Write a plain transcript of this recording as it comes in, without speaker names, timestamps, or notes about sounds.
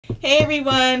Hey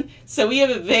everyone! So we have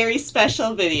a very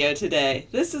special video today.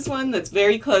 This is one that's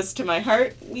very close to my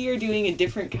heart. We are doing a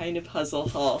different kind of puzzle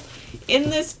haul. In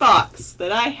this box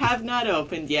that I have not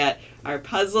opened yet are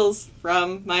puzzles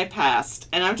from my past.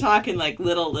 And I'm talking like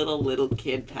little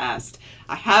kid past.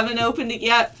 I haven't opened it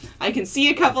yet. I can see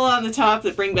a couple on the top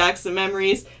that bring back some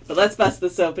memories, but let's bust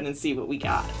this open and see what we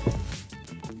got.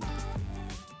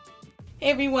 Hey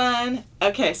everyone!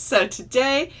 Okay, so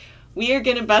today we are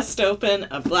going to bust open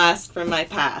a blast from my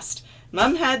past.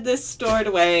 Mom had this stored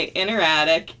away in her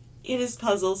attic. It is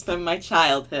puzzles from my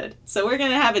childhood. So we're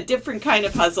going to have a different kind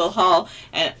of puzzle haul,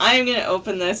 and I'm going to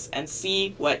open this and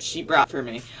see what she brought for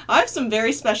me. I have some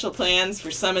very special plans for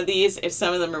some of these, if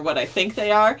some of them are what I think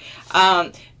they are.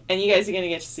 And you guys are going to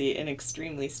get to see an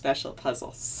extremely special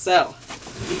puzzle. So,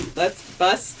 let's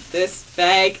bust this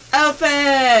bag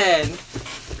open!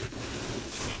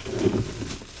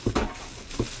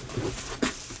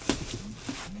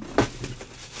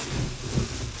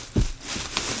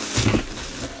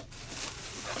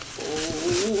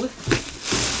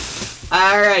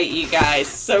 Alright, you guys,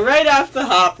 so right off the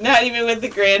hop, not even with the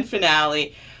grand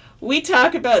finale, we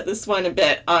talk about this one a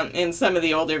bit in some of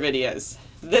the older videos.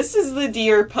 This is the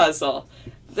deer puzzle.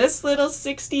 This little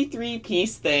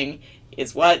 63-piece thing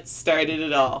is what started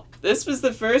it all. This was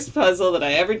the first puzzle that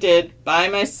I ever did by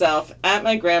myself at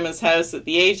my grandma's house at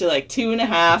the age of like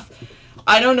 2.5.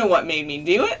 I don't know what made me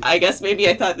do it. I guess maybe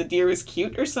I thought the deer was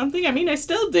cute or something. I mean, I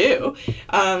still do.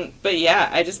 But yeah,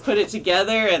 I just put it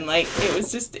together and like, it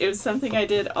was something I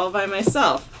did all by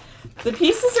myself. The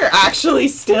pieces are actually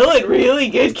still in really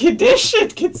good condition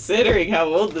considering how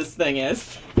old this thing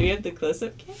is. Do you have the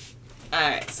close-up cam?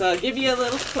 Alright, so I'll give you a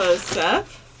little close-up.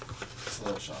 It's a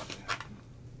little shocking.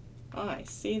 Oh, I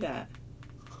see that.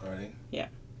 Ready? Yeah.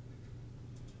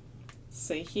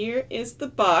 So here is the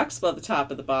box, well, the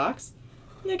top of the box.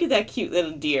 Look at that cute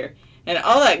little deer. And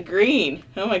all that green.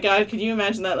 Oh my god, could you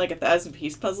imagine that like a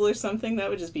 1,000-piece puzzle or something?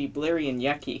 That would just be blurry and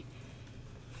yucky.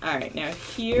 Alright, now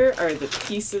here are the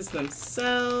pieces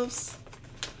themselves.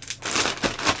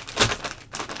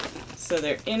 So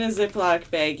they're in a Ziploc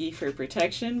baggie for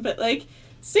protection, but like,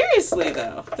 seriously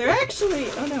though, they're actually,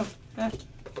 oh no.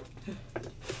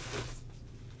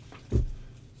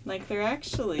 Like they're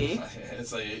actually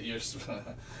it's like you're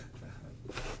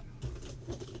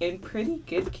in pretty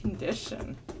good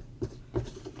condition.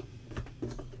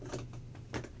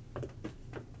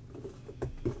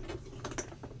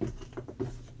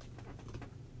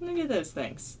 Look at those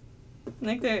things.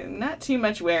 Like they're not too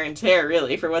much wear and tear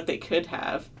really for what they could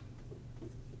have.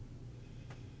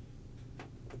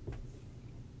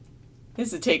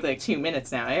 This would take like 2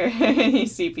 minutes now. You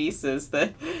see pieces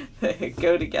that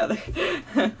go together.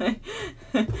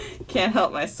 Can't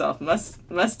help myself.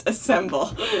 Must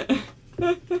assemble.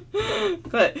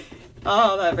 But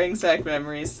oh, that brings back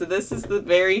memories. So this is the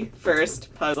very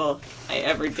first puzzle I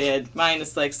ever did,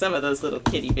 minus like some of those little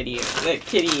kitty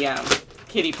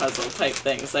puzzle type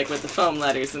things, like with the foam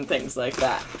letters and things like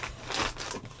that.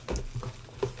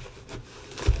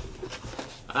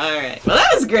 Alright, well that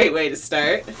was a great way to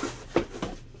start.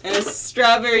 And a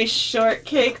strawberry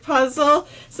shortcake puzzle.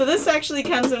 So this actually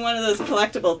comes in one of those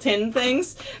collectible tin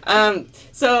things.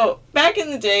 So back in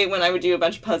the day when I would do a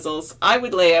bunch of puzzles, I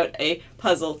would lay out a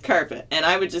puzzle carpet. And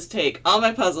I would just take all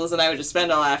my puzzles and I would just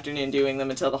spend all afternoon doing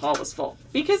them until the hall was full.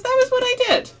 Because that was what I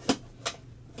did.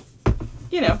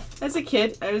 You know, as a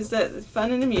kid, I was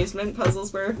fun and amusement.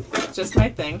 Puzzles were just my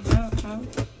thing.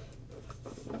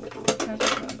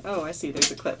 Oh, I see,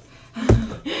 there's a clip.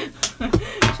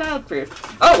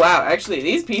 Childproof. Oh wow, actually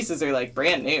these pieces are like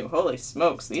brand new. Holy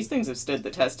smokes, these things have stood the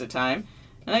test of time.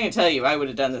 And I can tell you, I would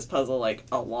have done this puzzle like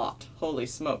a lot. Holy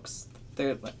smokes.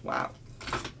 They're like, wow.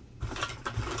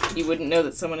 You wouldn't know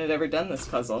that someone had ever done this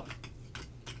puzzle.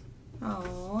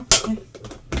 Aww.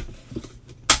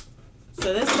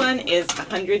 So this one is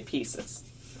 100 pieces.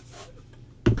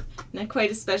 Not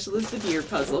quite as special as the deer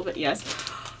puzzle, but yes.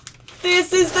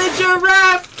 This is the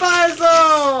giraffe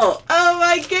puzzle! Oh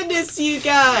my goodness, you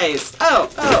guys!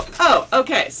 Oh,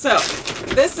 okay, so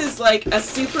this is like a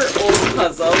super old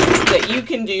puzzle that you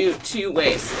can do 2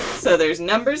 ways. So there's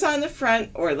numbers on the front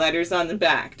or letters on the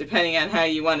back, depending on how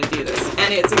you want to do this.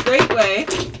 And it's a great way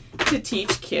to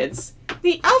teach kids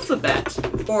the alphabet,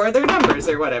 or their numbers,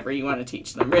 or whatever you want to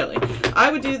teach them, really. I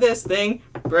would do this thing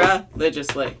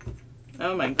religiously.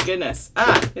 Oh my goodness.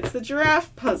 Ah, it's the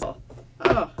giraffe puzzle.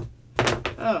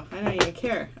 Oh, I don't even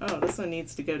care. Oh, this one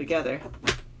needs to go together.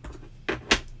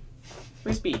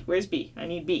 Where's B? Where's B? I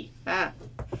need B.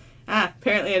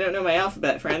 Apparently I don't know my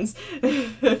alphabet, friends.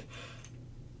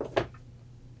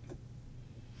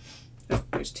 Oh,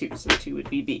 there's 2, so 2 would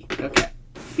be B. Okay.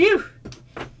 Phew!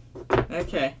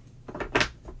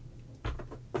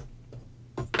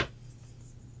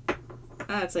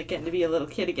 Wow, it's like getting to be a little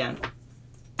kid again.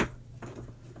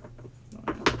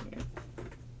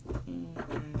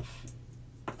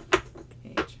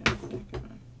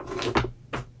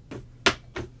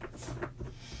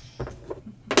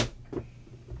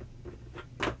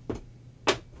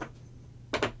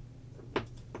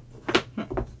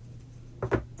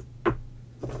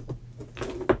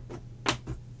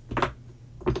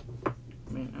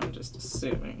 Just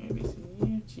assuming A, B, C,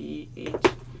 D, G, H,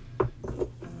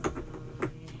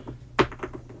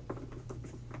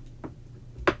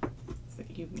 so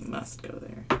you must go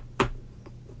there.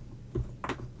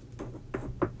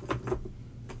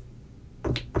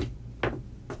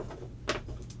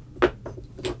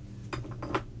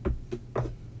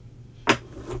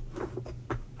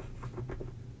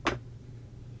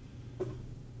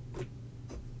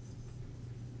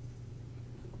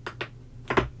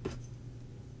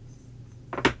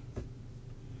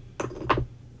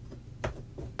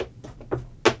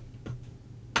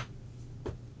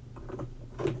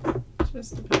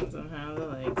 Just depends on how the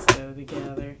legs go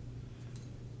together.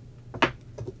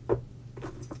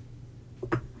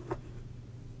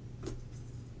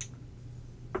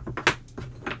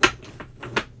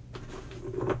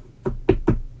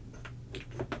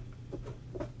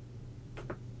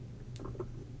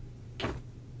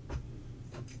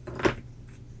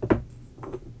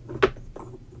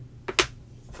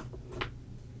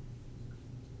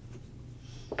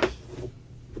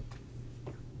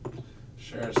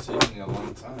 Sure, it's taking a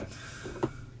long time.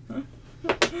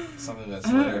 Something that's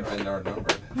later I never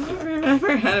remembered. I don't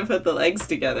remember how to put the legs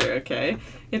together, okay?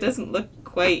 It doesn't look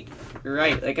quite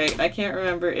right. Like, I can't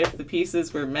remember if the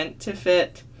pieces were meant to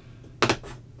fit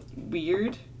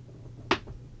weird.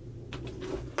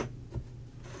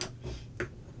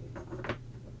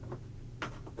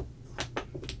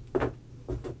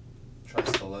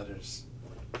 Trust the letters.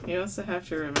 You also have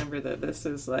to remember that this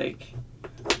is like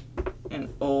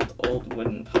an old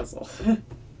wooden puzzle.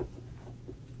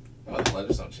 Well, the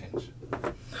letters don't change.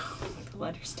 The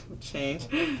letters don't change.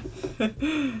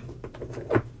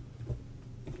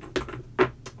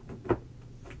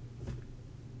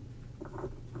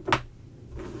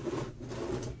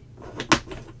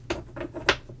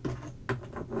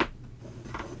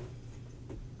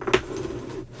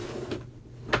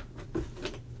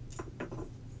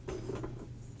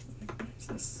 This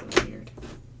is so weird.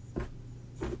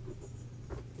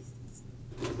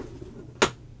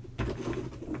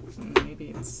 Maybe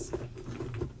it's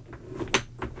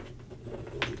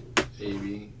A,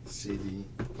 B, C, D,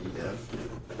 E, F,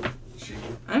 G.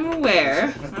 I'm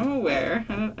aware. I'm aware.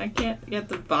 I can't get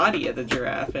the body of the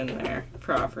giraffe in there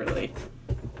properly.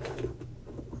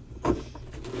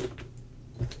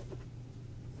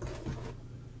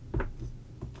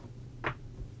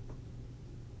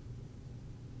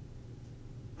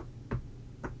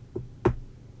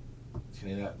 Can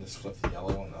you not just flip the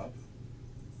yellow one up?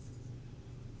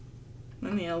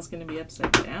 Then the L's gonna be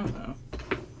upside down though.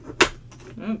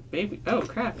 Oh baby! Oh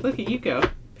crap! Look at you go.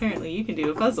 Apparently you can do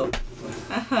a puzzle.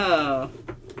 Oh.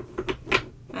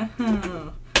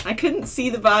 Oh. I couldn't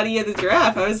see the body of the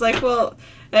giraffe. I was like, well,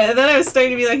 and then I was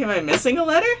starting to be like, am I missing a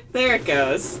letter? There it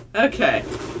goes. Okay.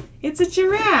 It's a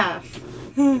giraffe.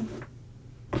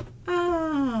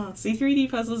 Oh. See, 3D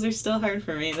puzzles are still hard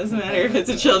for me. It doesn't matter if it's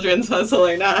a children's puzzle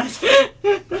or not.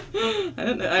 I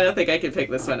don't know. I don't think I could pick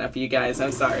this one up, you guys.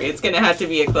 I'm sorry. It's gonna have to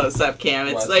be a close-up cam.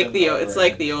 It's like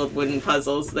the old wooden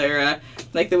puzzles. They're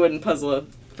like the wooden puzzle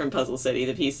from Puzzle City.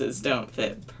 The pieces don't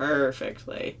fit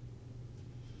perfectly.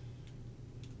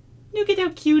 Look at how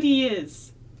cute he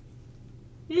is.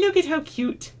 Look at how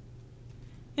cute.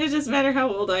 It doesn't matter how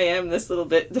old I am. This little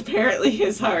bit apparently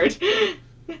is hard.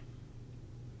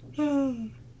 Oh,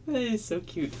 that is so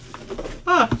cute.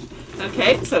 Ah,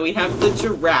 okay. So we have the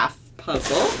giraffe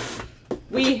puzzle.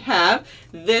 We have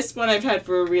this one I've had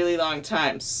for a really long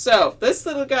time. So this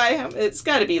little guy, it's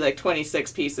got to be like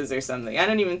 26 pieces or something. I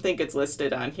don't even think it's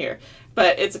listed on here.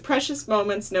 But it's a Precious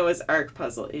Moments Noah's Ark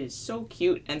puzzle. It is so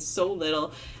cute and so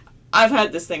little. I've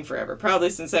had this thing forever, probably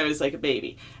since I was like a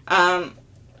baby. So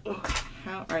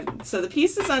the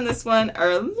pieces on this one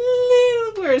are a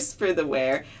little worse for the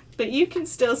wear, but you can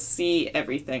still see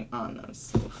everything on them.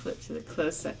 So we'll flip to the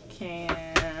close-up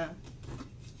cam.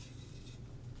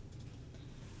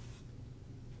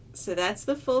 So that's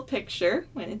the full picture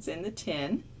when it's in the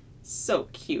tin. So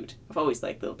cute. I've always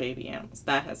liked little baby animals.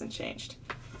 That hasn't changed.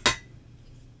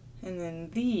 And then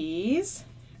these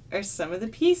are some of the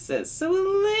pieces. So a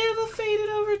little faded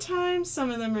over time.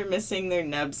 Some of them are missing their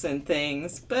nubs and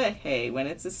things. But hey, when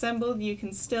it's assembled, you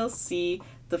can still see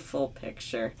the full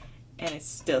picture. And it's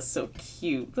still so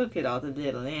cute. Look at all the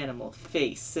little animal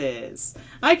faces.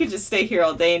 I could just stay here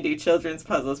all day and do children's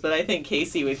puzzles, but I think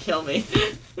Casey would kill me.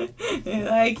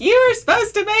 Like, you were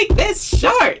supposed to make this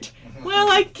short!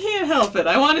 Well, I can't help it.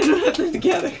 I wanted to put them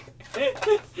together.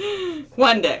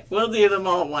 One day. We'll do them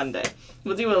all one day.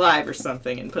 We'll do a live or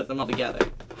something and put them all together.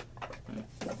 Oh,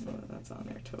 that's on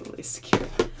there totally secure.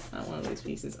 Not one of those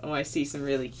pieces. Oh, I see some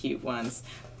really cute ones.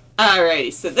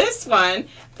 Alrighty, so this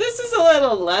is a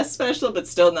little less special, but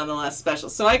still nonetheless special.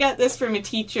 So I got this from a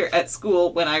teacher at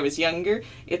school when I was younger.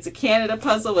 It's a Canada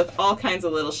puzzle with all kinds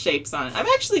of little shapes on it. I've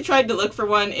actually tried to look for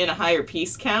one in a higher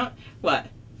piece count. What?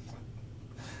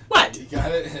 What? You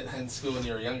got it in school when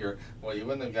you were younger. Well, you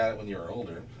wouldn't have got it when you were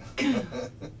older.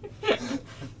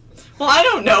 Well, I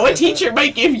don't know. A teacher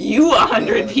might give you a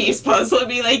 100-piece puzzle and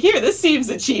be like, here, this seems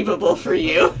achievable for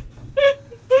you.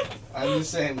 I'm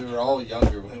just saying we were all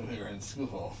younger when we were in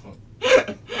school.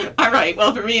 All right.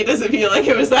 Well, for me, it doesn't feel like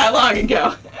it was that long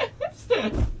ago.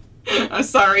 I'm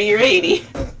sorry, you're 80.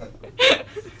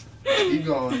 Keep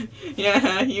going.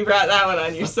 Yeah, you brought that one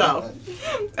on yourself.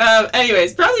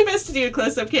 Anyways, probably best to do a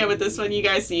close-up cam with this one, you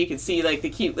guys, so you can see like the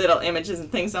cute little images and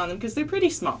things on them because they're pretty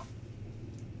small.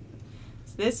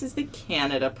 So this is the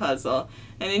Canada puzzle,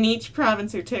 and in each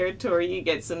province or territory, you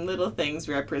get some little things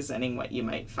representing what you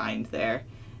might find there.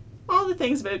 All the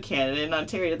things about Canada. In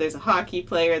Ontario, there's a hockey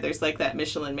player. There's like that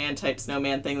Michelin Man type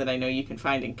snowman thing that I know you can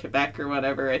find in Quebec or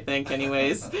whatever, I think,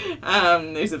 anyways.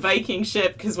 There's a Viking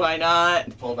ship, because why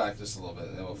not? Pull back just a little bit,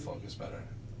 and it will focus better.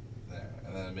 There.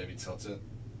 And then maybe tilt it.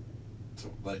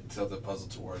 Tilt the puzzle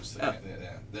towards the... Oh.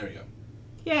 Yeah, there you go.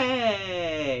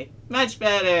 Yay! Much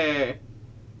better!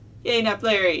 Yay, not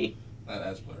blurry. Not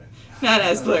as blurry. Not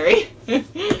as blurry.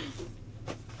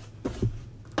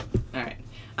 Alright.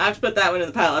 I have to put that one in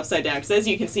the pile upside down, because as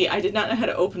you can see, I did not know how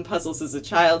to open puzzles as a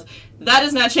child. That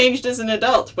has not changed as an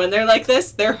adult. When they're like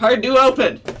this, they're hard to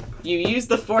open. You use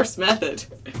the force method.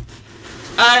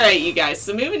 Alright, you guys,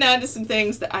 so moving on to some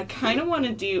things that I kind of want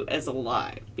to do as a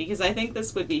live, because I think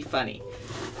this would be funny.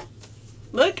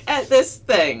 Look at this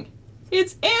thing.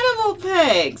 It's animal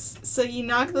pegs! So you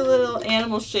knock the little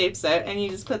animal shapes out, and you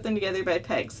just put them together by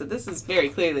pegs. So this is very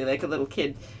clearly like a little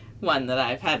kid one that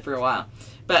I've had for a while.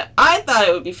 But I thought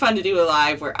it would be fun to do a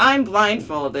live where I'm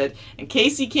blindfolded, in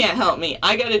case you can't help me,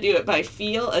 I gotta do it by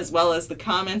feel as well as the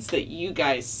comments that you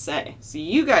guys say. So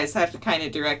you guys have to kind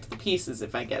of direct the pieces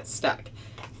if I get stuck.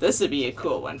 This would be a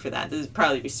cool one for that. This would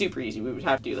probably be super easy. We would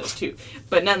have to do those too.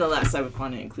 But nonetheless, I would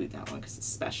want to include that one because it's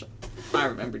special. I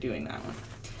remember doing that one.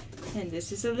 And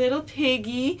this is a little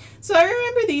piggy. So I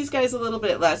remember these guys a little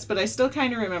bit less, but I still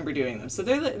kind of remember doing them. So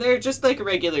they're just like a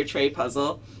regular tray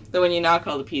puzzle. That when you knock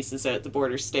all the pieces out, the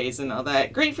border stays and all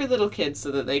that. Great for little kids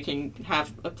so that they can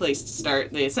have a place to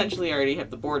start. They essentially already have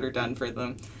the border done for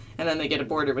them. And then they get a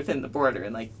border within the border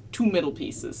and like 2 middle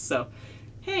pieces. So,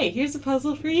 hey, here's a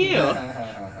puzzle for you.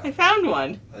 I found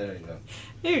one. There you go.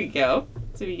 There you go.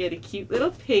 So we get a cute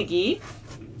little piggy.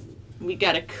 We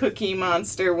got a Cookie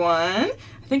Monster one.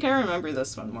 I think I remember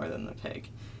this one more than the pig.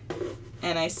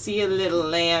 And I see a little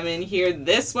lamb in here.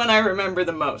 This one I remember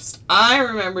the most. I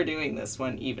remember doing this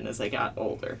one even as I got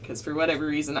older, because for whatever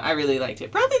reason I really liked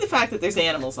it. Probably the fact that there's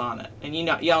animals on it, and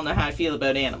y'all know how I feel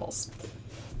about animals.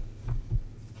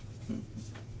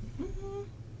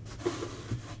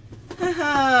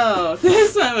 Oh,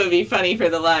 this one would be funny for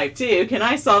the live too. Can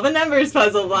I solve a numbers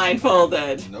puzzle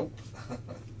blindfolded? Nope.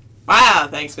 Wow,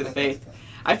 thanks for the faith.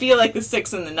 I feel like the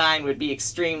 6 and the 9 would be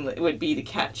the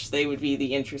catch. They would be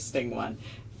the interesting one.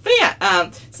 But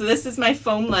yeah, so this is my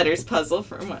foam letters puzzle,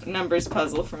 numbers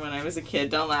puzzle from when I was a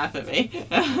kid. Don't laugh at me.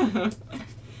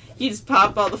 You just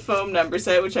pop all the foam numbers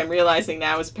out, which I'm realizing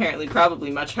now is apparently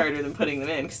probably much harder than putting them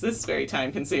in, because this is very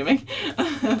time consuming.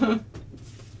 You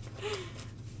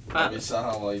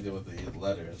saw how well you did with the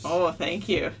letters. Oh, thank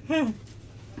you.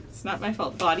 It's not my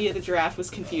fault. Body of the giraffe was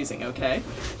confusing, okay?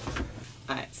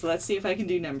 Alright, so let's see if I can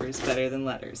do numbers better than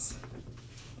letters.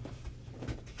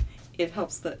 It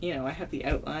helps that, I have the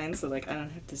outline, so, like, I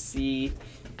don't have to see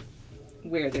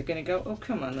where they're gonna go. Oh,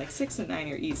 come on, like, 6 and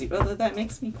 9 are easy. Well, that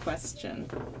makes me question.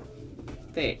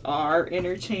 They are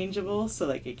interchangeable, so,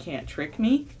 like, it can't trick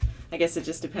me. I guess it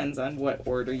just depends on what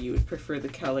order you would prefer the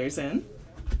colors in.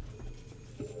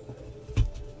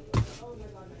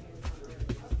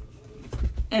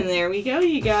 And there we go,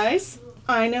 you guys.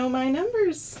 I know my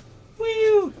numbers.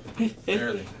 Woo!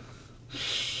 Barely.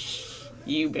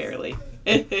 You barely.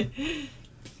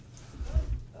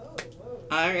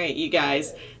 Alright, you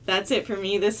guys. That's it for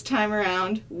me this time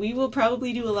around. We will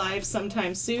probably do a live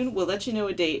sometime soon. We'll let you know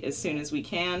a date as soon as we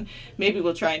can. Maybe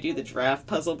we'll try and do the giraffe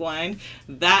puzzle blind.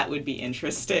 That would be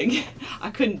interesting.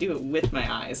 I couldn't do it with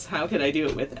my eyes. How could I do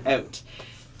it without?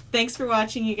 Thanks for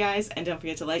watching, you guys, and don't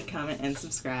forget to like, comment, and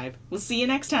subscribe. We'll see you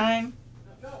next time.